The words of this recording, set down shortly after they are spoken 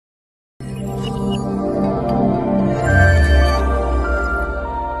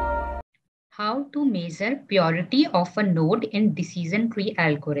to measure purity of a node in decision tree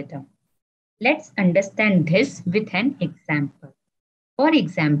algorithm. Let's understand this with an example. For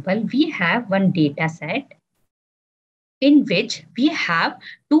example, we have one data set in which we have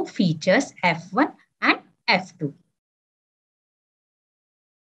two features F1 and F2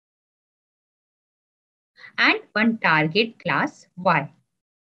 and one target class Y.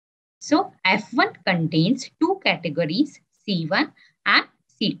 So F1 contains two categories C1 and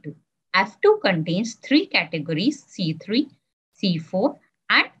C2. F2 contains three categories C3, C4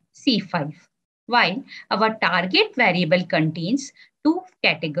 and C5. While our target variable contains two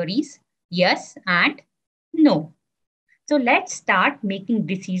categories yes and no. So let's start making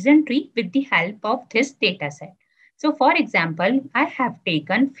decision tree with the help of this data set. So for example, I have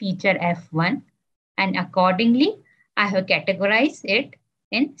taken feature F1 and accordingly I have categorized it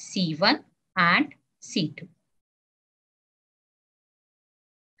in C1 and C2.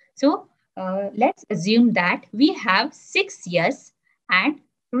 So let's assume that we have 6 yes and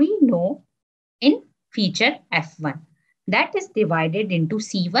 3 no in feature F1. That is divided into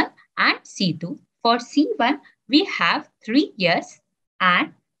C1 and C2. For C1, we have 3 yes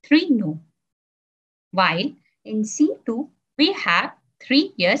and 3 no. While in C2, we have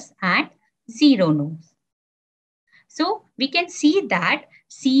 3 yes and 0 no's. So we can see that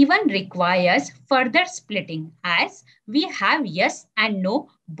C1 requires further splitting as we have yes and no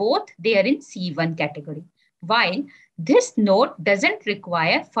both there in C1 category. While this node doesn't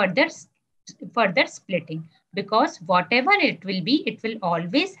require further splitting because whatever it will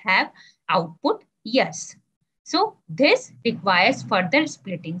always have output yes. So this requires further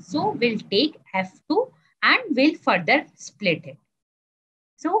splitting. So we'll take F2 and we'll further split it.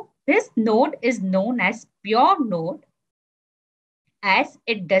 So this node is known as pure node as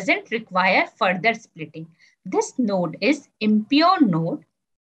it doesn't require further splitting. This node is impure node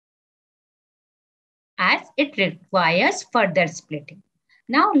as it requires further splitting.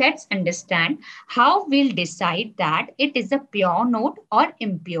 Now let's understand how we'll decide that it is a pure node or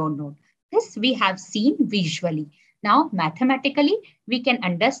impure node. This we have seen visually. Now mathematically, we can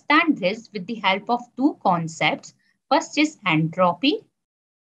understand this with the help of two concepts. First is entropy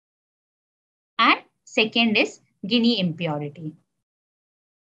and second is Gini impurity.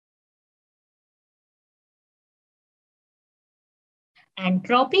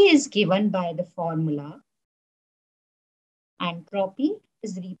 Entropy is given by the formula. Entropy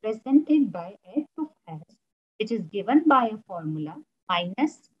is represented by F of S, which is given by a formula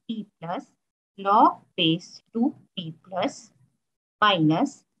minus T plus log base 2 T plus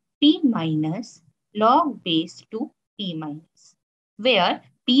minus T minus log base 2 T minus, where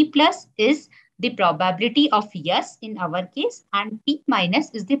T plus is the probability of yes in our case and T minus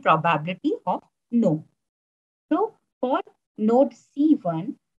is the probability of no. So for node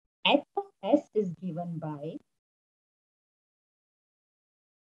C1, F of S is given by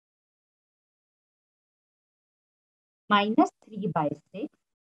minus 3 by 6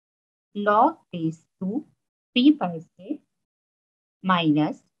 log base 2 3 by 6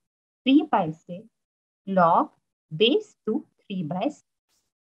 minus 3 by 6 log base 2 3 by 6.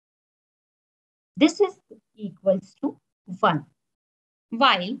 This is equals to 1.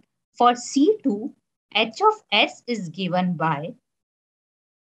 While for C2, H of S is given by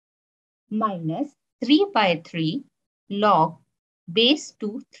minus 3 by 3 log base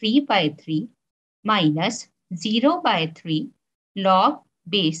 2 3 by 3 minus 0 by 3 log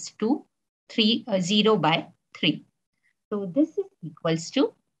base 2 0 by 3. So this is equals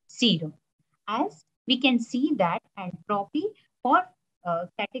to 0. As we can see that entropy for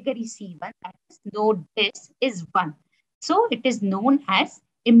category C1, that is node this is 1. So it is known as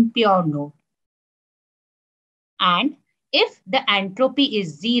impure node. And if the entropy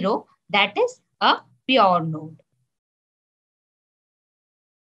is 0, that is a pure node.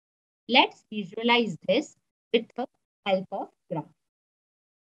 Let's visualize this with the help of graph.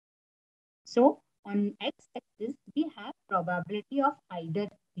 So on x-axis, we have probability of either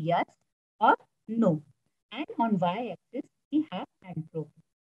yes or no. And on y-axis, we have entropy.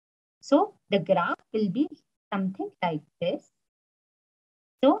 So the graph will be something like this.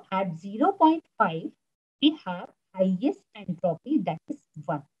 So at 0.5, we have highest entropy, that is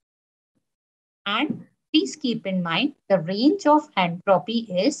 1. And please keep in mind, the range of entropy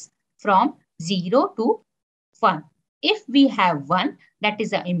is from 0 to 1. If we have 1, that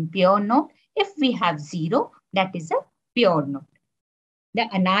is an impure node. If we have 0, that is a pure node. The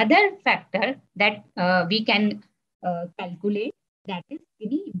another factor that we can calculate, that is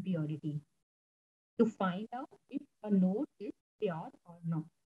Gini impurity, to find out if a node is pure or not.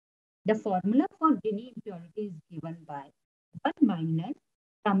 The formula for Gini impurity is given by 1 minus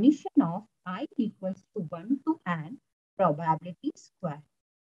summation of I equals to 1 to n probability square.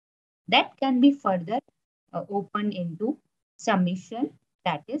 That can be further opened into summation,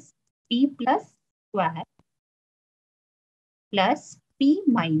 that is p plus square plus p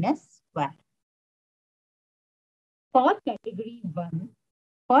minus square. For category 1,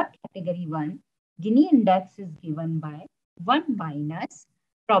 Gini index is given by 1 minus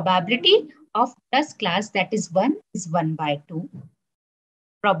probability of plus class, that is 1 is 1 by 2.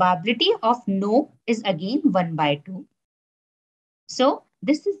 Probability of no is again 1 by 2. So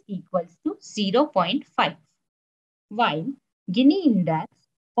this is equals to 0.5. While Gini index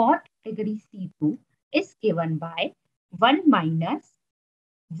for category C2 is given by 1 minus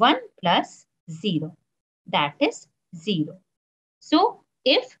 1 plus 0, that is 0. So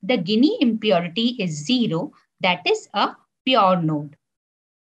if the Gini impurity is 0, that is a pure node.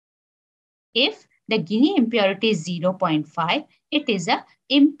 If the Gini impurity is 0.5, it is a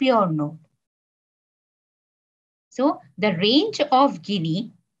impure node. So the range of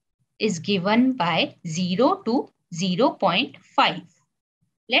Gini is given by 0 to 0.5.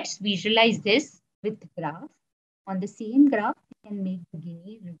 Let's visualize this with the graph. On the same graph, we can make the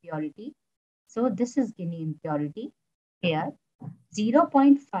Gini impurity. So this is Gini impurity. Here,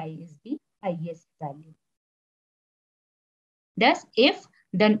 0.5 is the highest value. Thus, if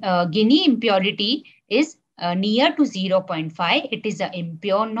the Gini impurity is near to 0.5, it is an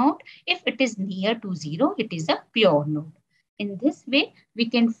impure node. If it is near to 0, it is a pure node. In this way, we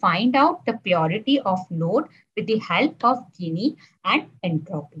can find out the purity of node with the help of Gini and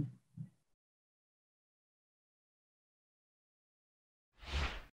entropy.